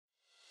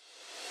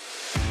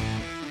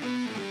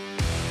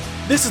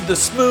This is the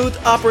Smooth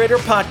Operator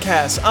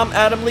Podcast. I'm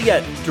Adam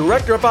Liette,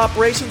 Director of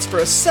Operations for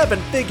a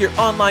 7-figure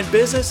online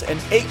business and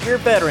 8-year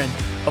veteran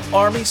of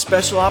Army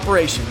Special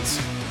Operations.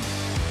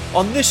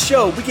 On this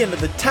show, we get into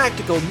the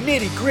tactical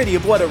nitty-gritty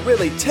of what it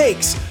really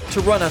takes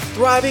to run a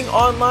thriving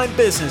online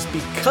business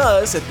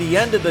because at the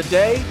end of the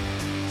day,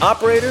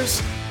 operators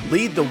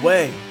lead the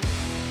way.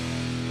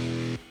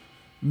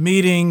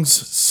 Meetings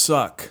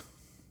suck,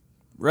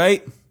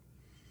 right?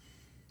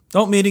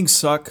 Don't meetings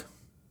suck?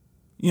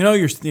 You know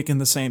you're thinking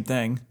the same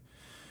thing.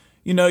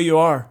 You know you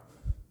are.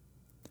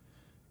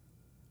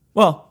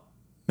 Well,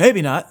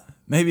 maybe not.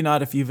 Maybe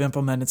not if you've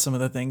implemented some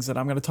of the things that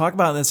I'm going to talk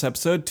about in this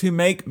episode to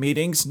make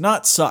meetings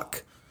not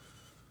suck.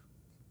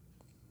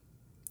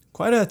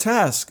 Quite a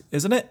task,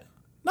 isn't it?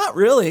 Not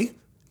really.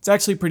 It's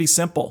actually pretty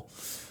simple.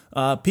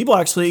 People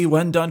actually,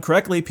 when done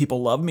correctly,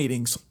 people love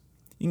meetings.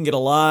 You can get a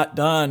lot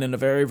done in a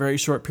very, very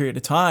short period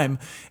of time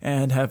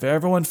and have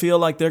everyone feel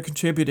like they're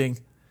contributing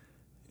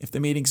if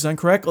the meeting's done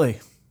correctly.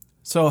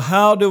 So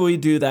how do we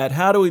do that?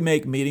 How do we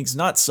make meetings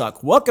not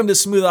suck? Welcome to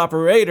Smooth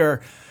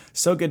Operator.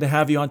 So good to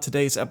have you on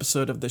today's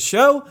episode of the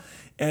show.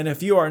 And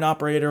if you are an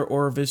operator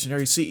or a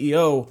visionary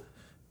CEO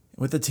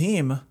with a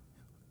team,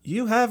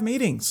 you have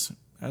meetings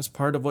as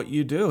part of what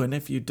you do. And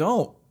if you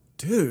don't,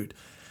 dude,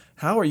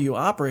 how are you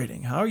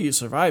operating? How are you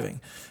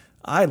surviving?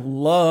 I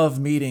love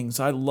meetings.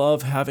 I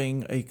love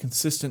having a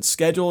consistent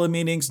schedule of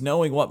meetings,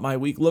 knowing what my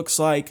week looks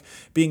like,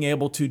 being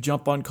able to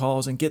jump on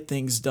calls and get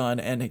things done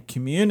and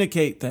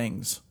communicate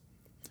things.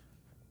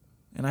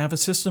 And I have a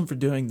system for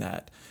doing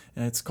that.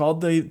 And it's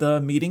called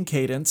the meeting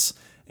cadence,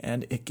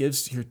 and it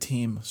gives your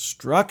team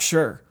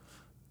structure.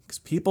 Because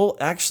people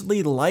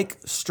actually like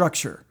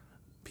structure.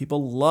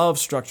 People love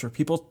structure.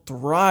 People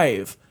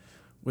thrive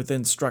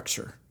within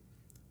structure.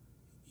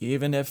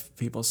 Even if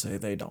people say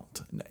they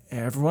don't.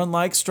 Everyone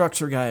likes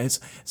structure, guys.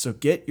 So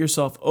get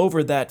yourself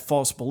over that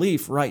false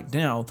belief right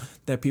now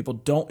that people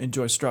don't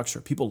enjoy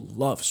structure. People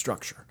love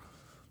structure.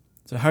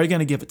 So how are you going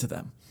to give it to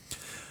them?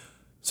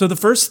 So the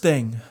first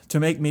thing to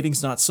make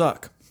meetings not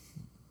suck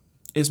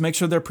is make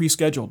sure they're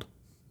pre-scheduled.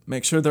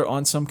 Make sure they're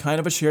on some kind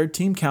of a shared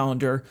team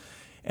calendar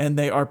and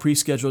they are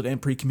pre-scheduled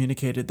and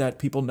pre-communicated that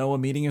people know a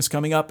meeting is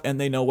coming up and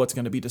they know what's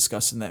going to be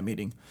discussed in that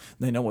meeting.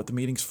 They know what the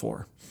meeting's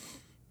for.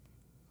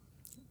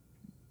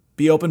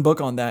 Be open book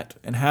on that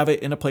and have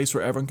it in a place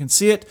where everyone can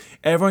see it.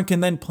 Everyone can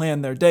then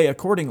plan their day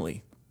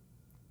accordingly.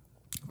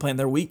 Plan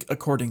their week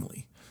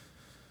accordingly.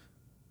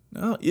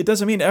 No, it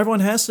doesn't mean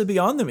everyone has to be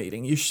on the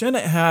meeting. You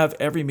shouldn't have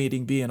every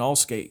meeting be an all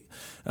skate.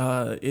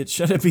 It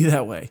shouldn't be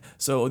that way.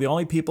 So the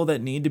only people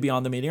that need to be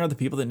on the meeting are the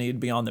people that need to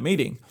be on the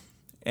meeting.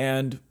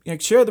 And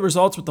share the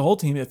results with the whole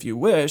team if you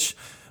wish,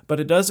 but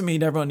it doesn't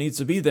mean everyone needs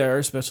to be there,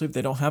 especially if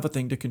they don't have a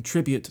thing to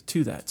contribute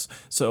to that.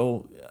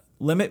 So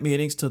limit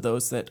meetings to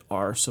those that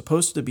are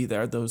supposed to be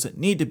there, those that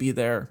need to be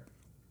there.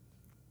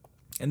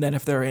 And then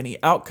if there are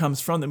any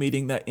outcomes from the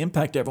meeting that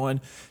impact everyone,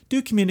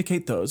 do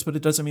communicate those, but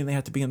it doesn't mean they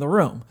have to be in the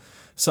room.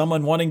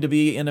 Someone wanting to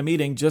be in a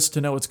meeting just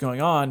to know what's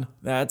going on,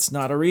 that's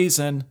not a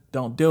reason.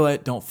 Don't do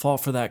it. Don't fall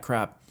for that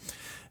crap.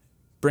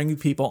 Bring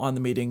people on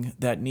the meeting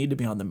that need to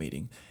be on the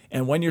meeting.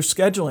 And when you're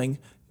scheduling,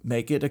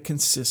 make it a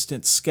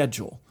consistent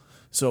schedule.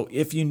 So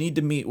if you need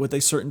to meet with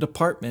a certain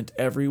department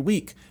every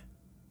week,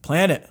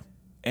 plan it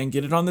and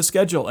get it on the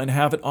schedule and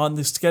have it on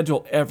the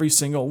schedule every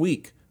single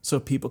week so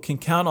people can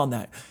count on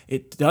that.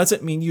 It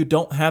doesn't mean you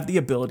don't have the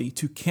ability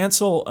to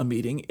cancel a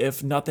meeting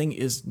if nothing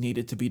is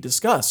needed to be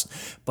discussed.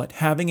 But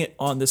having it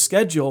on the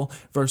schedule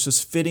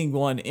versus fitting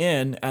one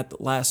in at the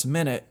last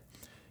minute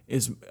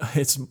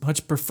it's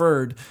much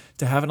preferred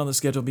to have it on the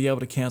schedule, be able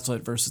to cancel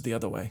it versus the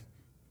other way.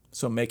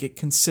 So make it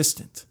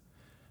consistent.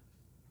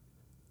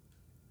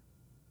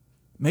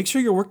 Make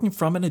sure you're working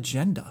from an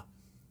agenda.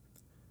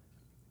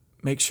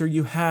 Make sure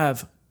you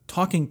have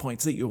talking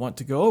points that you want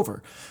to go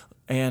over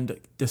and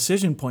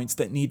decision points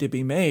that need to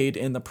be made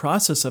in the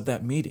process of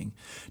that meeting.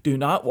 Do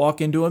not walk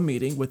into a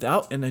meeting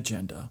without an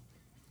agenda.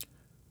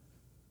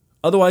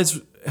 Otherwise,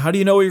 how do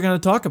you know what you're going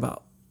to talk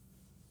about?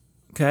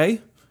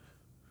 Okay?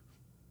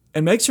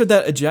 And make sure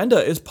that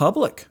agenda is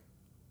public.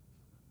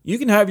 You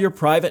can have your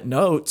private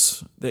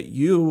notes that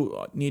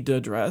you need to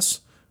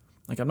address.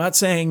 Like, I'm not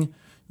saying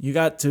you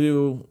got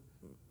to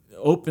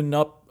open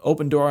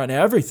door on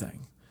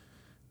everything.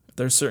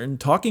 There's certain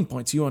talking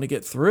points you want to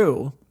get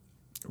through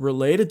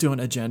related to an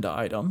agenda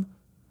item.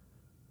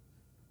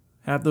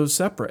 Have those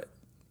separate.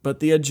 But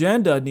the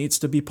agenda needs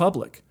to be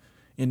public.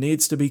 It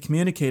needs to be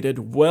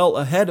communicated well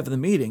ahead of the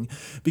meeting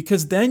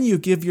because then you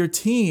give your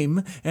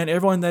team and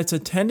everyone that's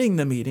attending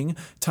the meeting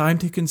time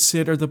to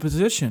consider the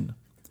position.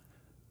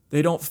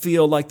 They don't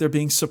feel like they're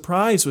being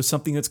surprised with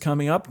something that's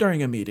coming up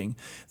during a meeting.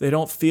 They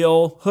don't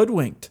feel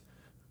hoodwinked,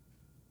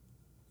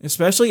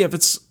 especially if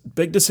it's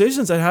big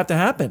decisions that have to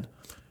happen.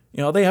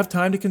 They have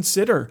time to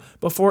consider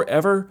before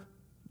ever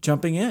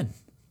jumping in.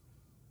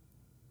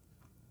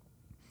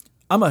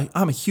 I'm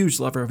a huge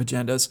lover of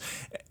agendas.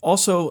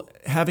 Also,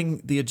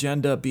 having the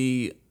agenda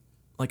be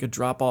like a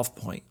drop-off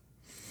point.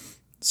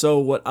 So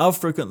what I'll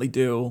frequently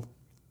do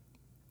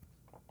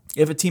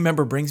If a team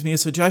member brings me a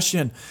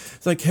suggestion,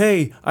 it's like,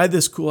 hey, I had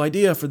this cool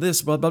idea for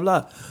this, blah, blah,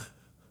 blah.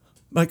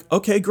 Like,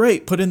 okay,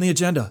 great. Put it in the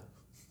agenda.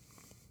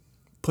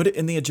 Put it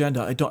in the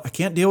agenda. I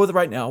can't deal with it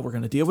right now. We're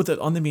going to deal with it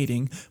on the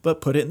meeting,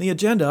 but put it in the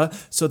agenda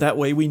so that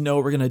way we know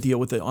we're going to deal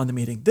with it on the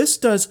meeting. This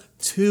does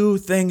two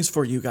things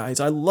for you guys.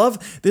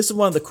 This is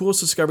one of the coolest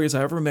discoveries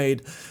I ever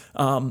made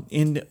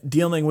in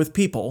dealing with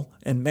people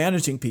and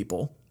managing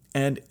people.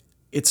 And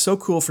it's so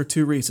cool for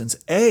two reasons.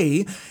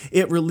 A,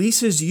 it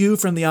releases you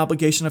from the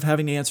obligation of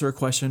having to answer a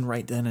question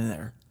right then and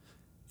there.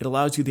 It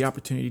allows you the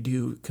opportunity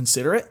to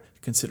consider it,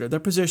 consider their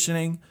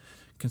positioning,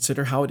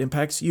 consider how it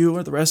impacts you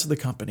or the rest of the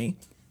company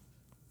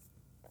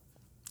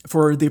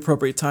for the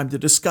appropriate time to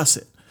discuss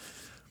it.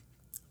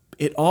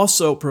 It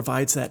also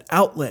provides that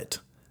outlet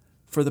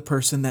for the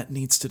person that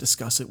needs to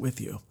discuss it with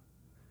you.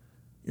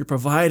 You're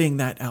providing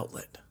that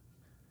outlet,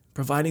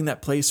 providing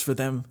that place for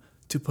them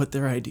to put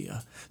their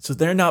idea. So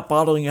they're not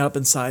bottling it up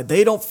inside.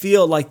 They don't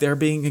feel like they're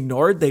being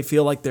ignored. They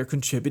feel like they're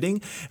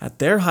contributing at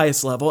their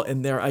highest level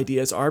and their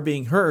ideas are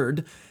being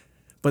heard,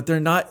 but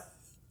they're not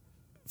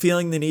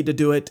feeling the need to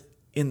do it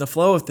in the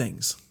flow of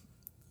things.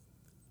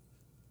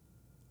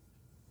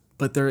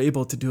 But they're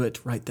able to do it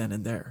right then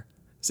and there.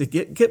 So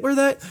get where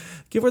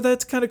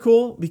that's kind of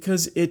cool,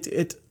 because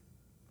it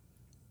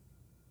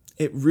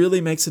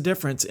really makes a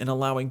difference in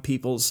allowing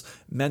people's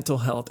mental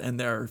health and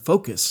their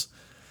focus.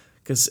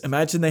 Because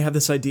imagine they have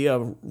this idea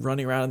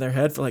running around in their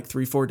head for like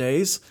 3-4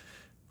 days,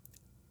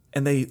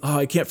 and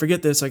I can't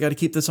forget this. I got to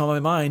keep this on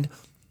my mind.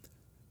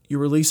 You're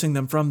releasing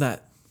them from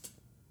that.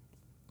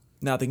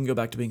 Now they can go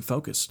back to being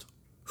focused.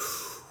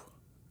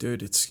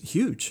 Dude, it's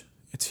huge.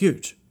 It's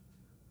huge.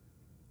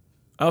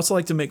 I also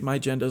like to make my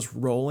agendas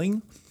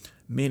rolling,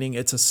 meaning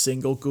it's a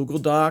single Google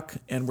Doc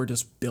and we're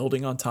just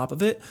building on top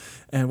of it.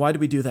 And why do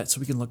we do that? So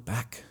we can look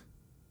back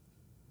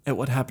at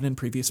what happened in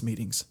previous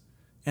meetings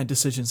and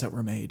decisions that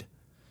were made.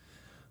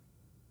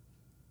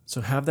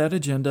 So have that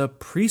agenda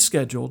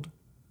pre-scheduled,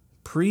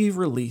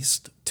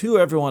 pre-released to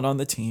everyone on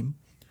the team.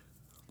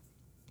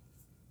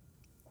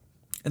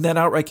 And then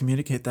outright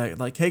communicate that,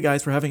 like, hey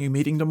guys, we're having a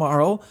meeting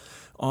tomorrow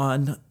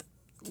on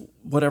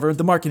whatever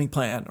the marketing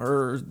plan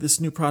or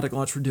this new product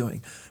launch we're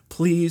doing.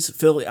 Please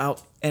fill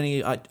out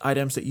any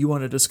items that you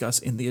want to discuss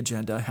in the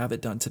agenda. Have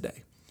it done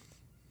today.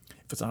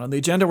 If it's not on the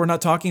agenda, we're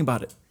not talking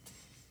about it.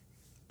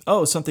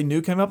 Oh, something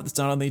new came up that's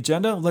not on the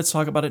agenda. Let's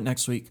talk about it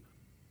next week.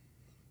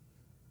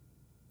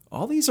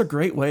 All these are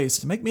great ways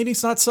to make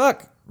meetings not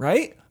suck,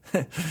 right?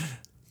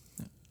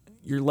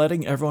 You're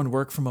letting everyone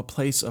work from a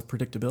place of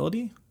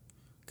predictability,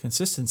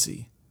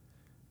 consistency,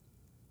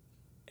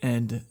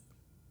 and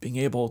being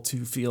able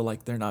to feel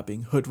like they're not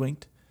being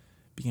hoodwinked,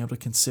 being able to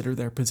consider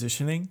their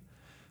positioning,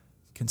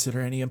 consider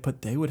any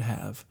input they would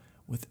have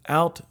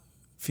without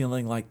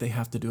feeling like they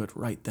have to do it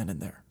right then and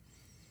there.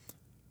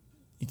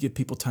 You give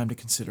people time to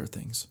consider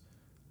things.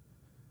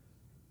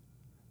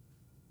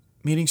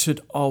 Meetings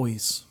should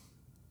always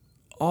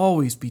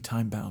be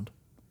time-bound.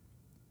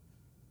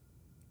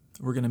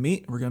 We're going to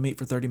meet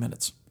for 30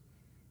 minutes.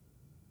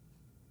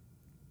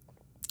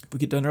 If we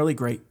get done early,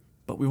 great,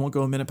 but we won't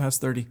go a minute past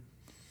 30.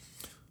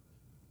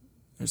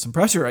 There's some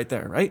pressure right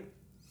there, right?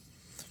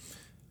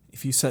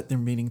 If you set their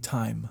meeting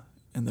time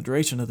and the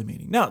duration of the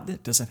meeting. Now,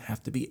 it doesn't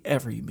have to be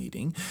every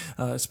meeting,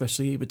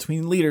 especially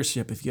between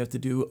leadership. If you have to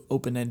do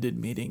open-ended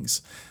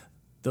meetings,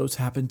 those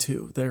happen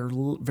too. They're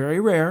very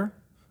rare,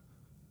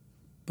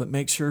 but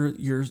make sure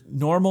your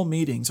normal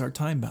meetings are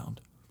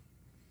time-bound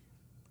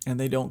and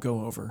they don't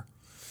go over.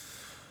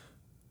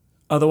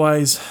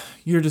 Otherwise,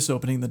 you're just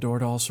opening the door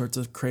to all sorts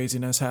of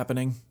craziness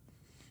happening.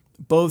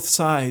 Both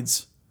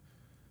sides,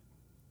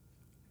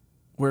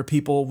 where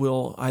people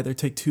will either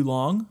take too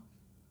long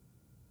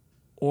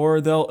or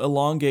they'll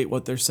elongate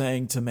what they're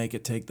saying to make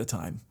it take the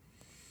time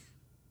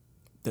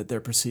that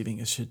they're perceiving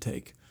it should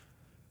take.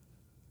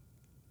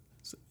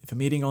 So if a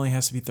meeting only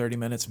has to be 30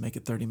 minutes, make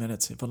it 30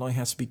 minutes. If it only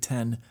has to be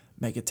 10,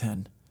 make it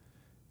 10.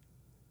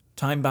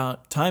 Time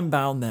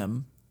bound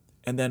them,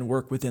 and then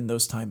work within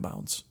those time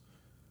bounds.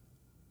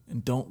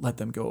 And don't let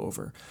them go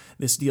over.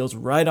 This deals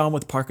right on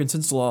with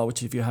Parkinson's Law,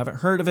 which if you haven't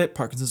heard of it,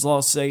 Parkinson's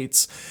Law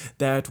states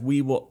that we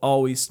will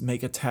always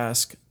make a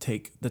task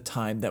take the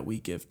time that we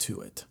give to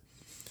it.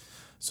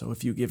 So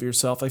if you give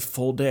yourself a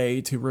full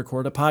day to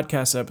record a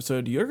podcast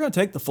episode, you're going to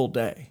take the full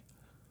day.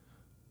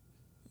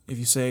 If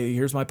you say,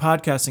 here's my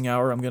podcasting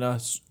hour, I'm going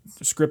to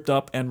script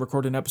up and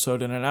record an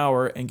episode in an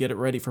hour and get it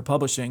ready for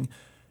publishing,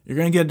 you're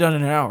going to get it done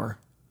in an hour.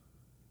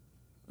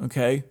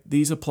 Okay?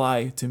 These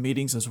apply to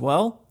meetings as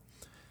well.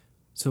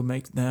 So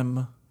make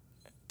them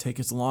take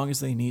as long as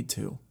they need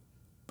to,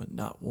 but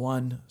not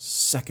 1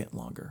 second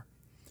longer.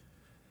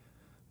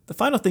 The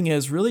final thing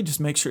is really just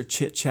make sure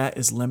chit chat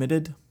is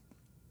limited.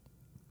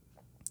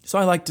 So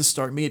I like to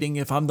start meeting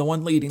if I'm the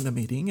one leading the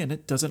meeting, and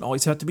it doesn't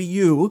always have to be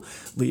you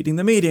leading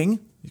the meeting.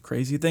 The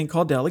crazy thing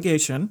called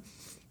delegation.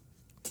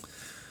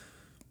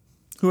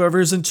 Whoever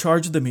is in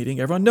charge of the meeting,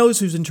 everyone knows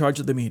who's in charge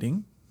of the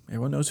meeting.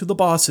 Everyone knows who the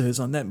boss is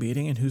on that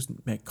meeting and who's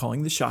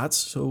calling the shots.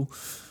 So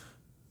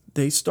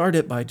they start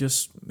it by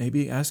just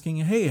maybe asking,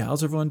 hey,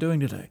 how's everyone doing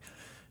today?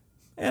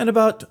 And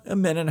about a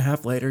minute and a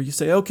half later, you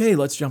say, okay,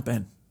 let's jump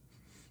in.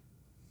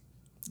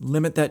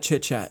 Limit that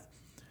chit chat.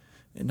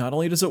 And not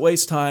only does it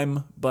waste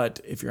time,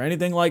 but if you're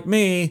anything like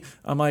me,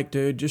 I'm like,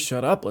 dude, just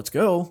shut up. Let's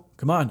go.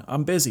 Come on.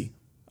 I'm busy.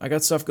 I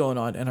got stuff going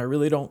on and I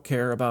really don't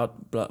care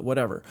about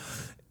whatever.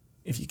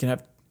 If you can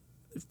have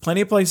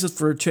plenty of places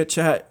for chit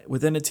chat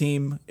within a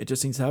team, it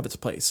just needs to have its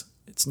place.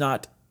 It's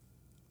not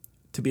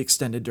to be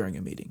extended during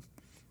a meeting.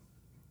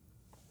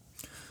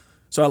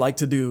 So I like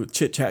to do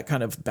chit chat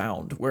kind of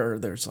bound, where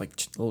there's like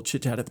a little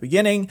chit chat at the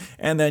beginning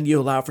and then you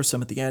allow for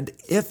some at the end,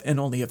 if and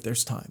only if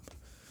there's time.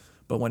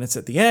 But when it's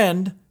at the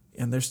end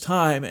and there's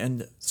time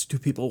and two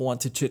people want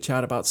to chit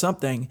chat about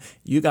something,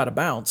 you got to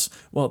bounce.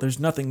 Well, there's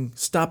nothing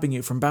stopping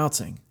you from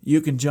bouncing.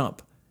 You can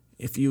jump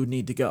if you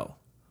need to go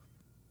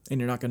and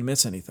you're not going to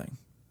miss anything,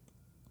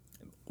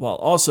 while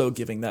also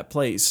giving that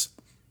place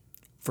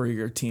for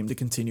your team to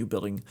continue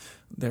building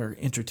their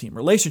inter-team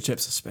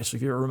relationships, especially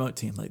if you're a remote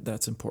team. Like,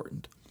 that's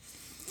important.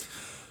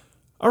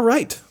 All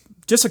right,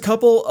 just a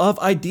couple of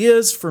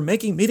ideas for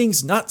making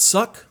meetings not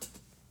suck.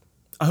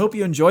 I hope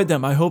you enjoyed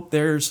them. I hope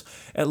there's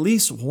at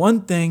least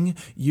one thing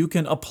you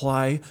can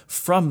apply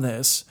from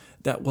this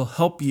that will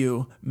help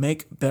you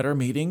make better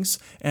meetings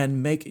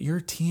and make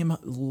your team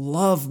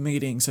love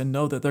meetings and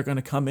know that they're going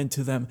to come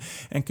into them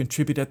and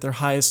contribute at their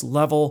highest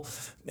level,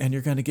 and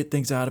you're going to get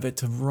things out of it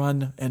to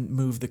run and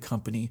move the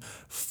company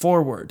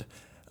forward.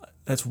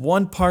 That's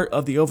one part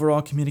of the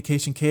overall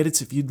communication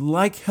cadence. If you'd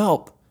like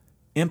help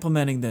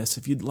implementing this,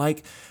 if you'd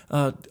like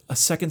a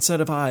second set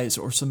of eyes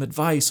or some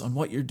advice on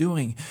what you're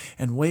doing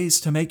and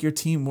ways to make your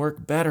team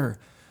work better,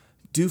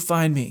 do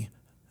find me.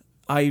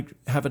 I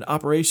have an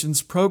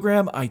operations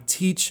program. I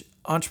teach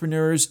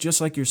entrepreneurs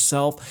just like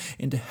yourself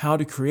into how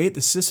to create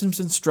the systems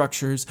and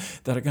structures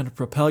that are going to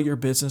propel your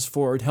business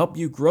forward, help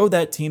you grow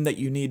that team that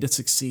you need to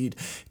succeed,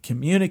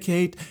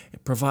 communicate,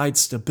 provide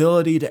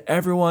stability to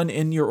everyone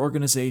in your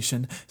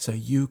organization so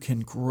you can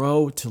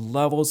grow to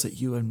levels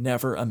that you have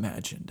never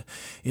imagined.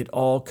 It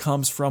all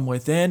comes from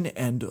within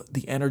and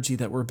the energy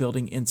that we're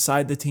building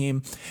inside the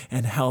team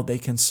and how they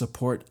can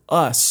support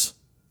us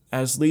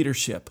as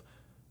leadership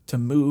to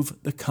move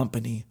the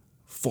company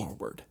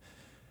forward.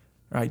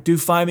 All right, do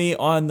find me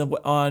on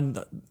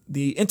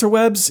the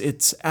interwebs.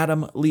 It's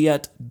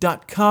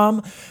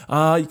adamliette.com.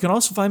 You can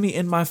also find me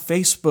in my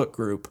Facebook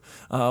group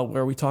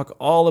where we talk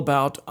all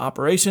about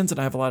operations, and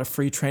I have a lot of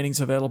free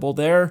trainings available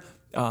there.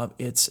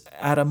 It's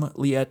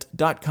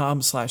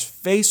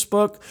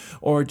adamliette.com/Facebook,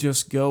 or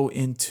just go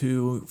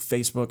into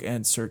Facebook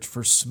and search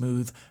for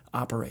Smooth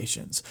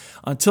Operations.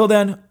 Until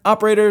then,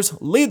 operators,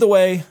 lead the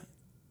way,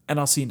 and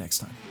I'll see you next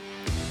time.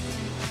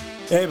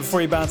 Hey,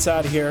 before you bounce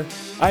out of here,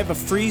 I have a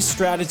free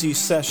strategy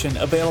session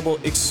available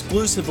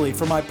exclusively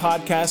for my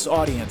podcast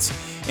audience.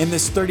 In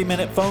this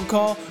 30-minute phone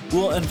call,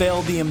 we'll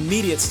unveil the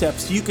immediate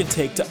steps you can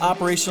take to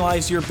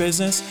operationalize your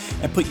business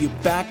and put you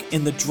back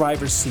in the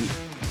driver's seat.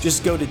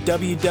 Just go to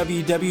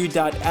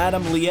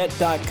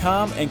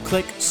www.adamliette.com and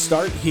click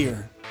Start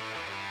Here.